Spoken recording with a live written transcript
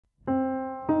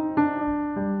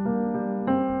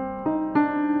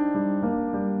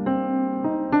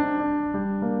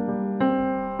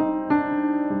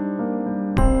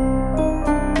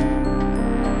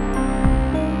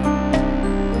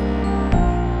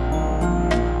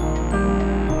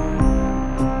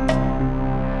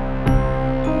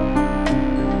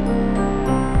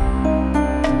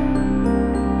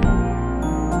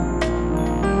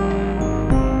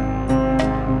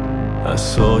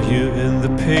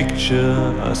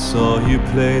picture, I saw you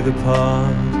play the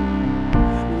part.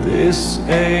 This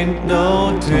ain't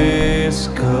no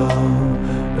disco.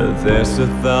 There's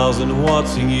 1,000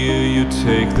 watts in you, you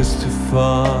take this too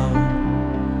far.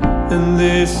 And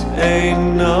this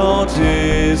ain't no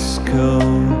disco.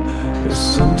 There's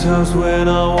sometimes when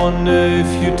I wonder if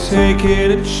you're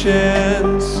taking a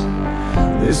chance.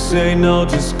 This ain't no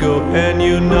disco and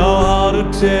you know how to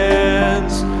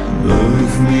dance.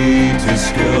 Move me,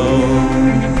 disco.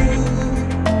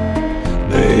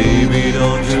 Baby,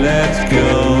 don't you let go.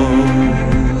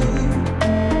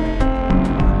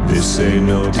 This ain't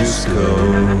no disco.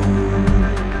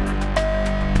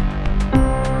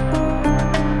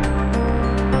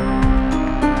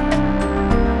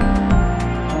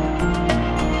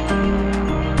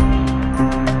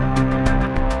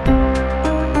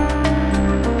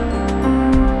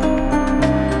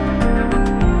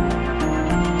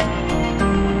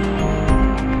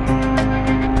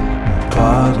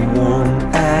 Party one,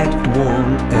 act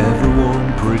one, everyone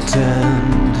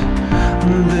pretend.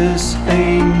 This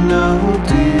ain't no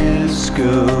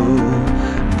disco.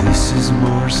 This is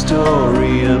more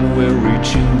story and we're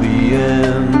reaching the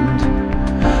end.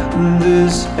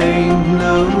 This ain't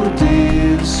no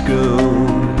disco.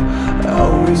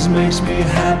 Always makes me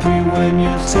happy when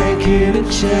you're taking a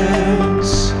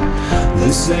chance.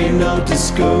 This ain't no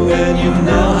disco and you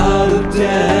know how to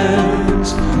dance.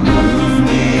 Move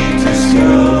me, disco.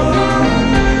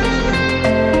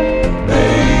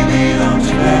 Baby, don't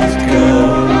you let go.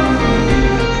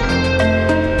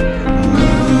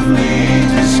 Move me,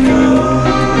 disco.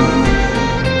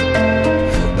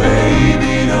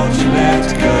 Baby, don't you let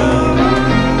go.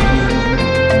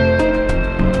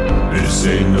 This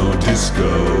ain't no disco.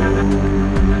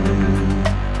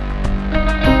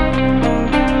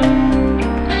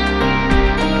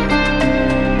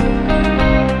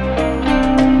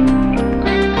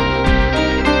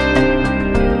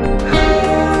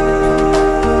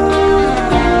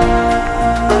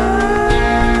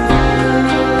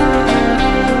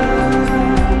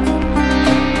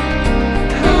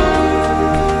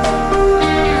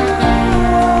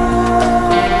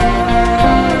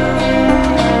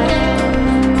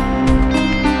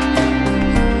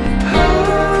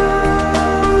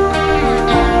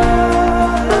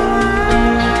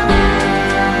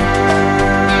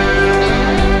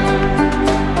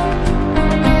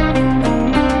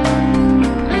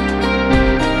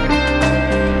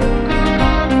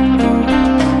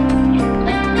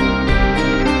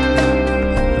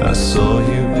 I saw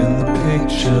you in the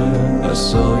picture, I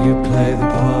saw you play the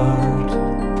part.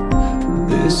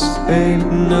 This ain't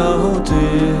no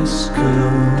disco.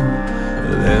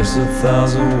 There's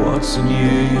 1,000 watts in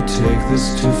you, you take this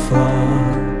too far.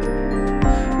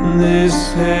 This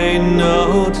ain't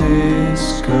no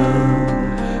disco.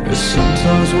 There's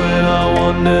sometimes when I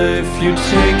wonder if you're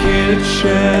taking a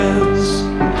chance.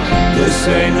 This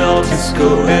ain't no disco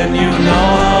and you know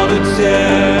how to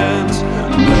dance.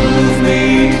 Move me,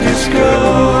 disco.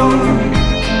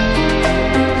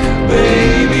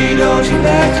 Baby, don't you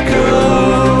let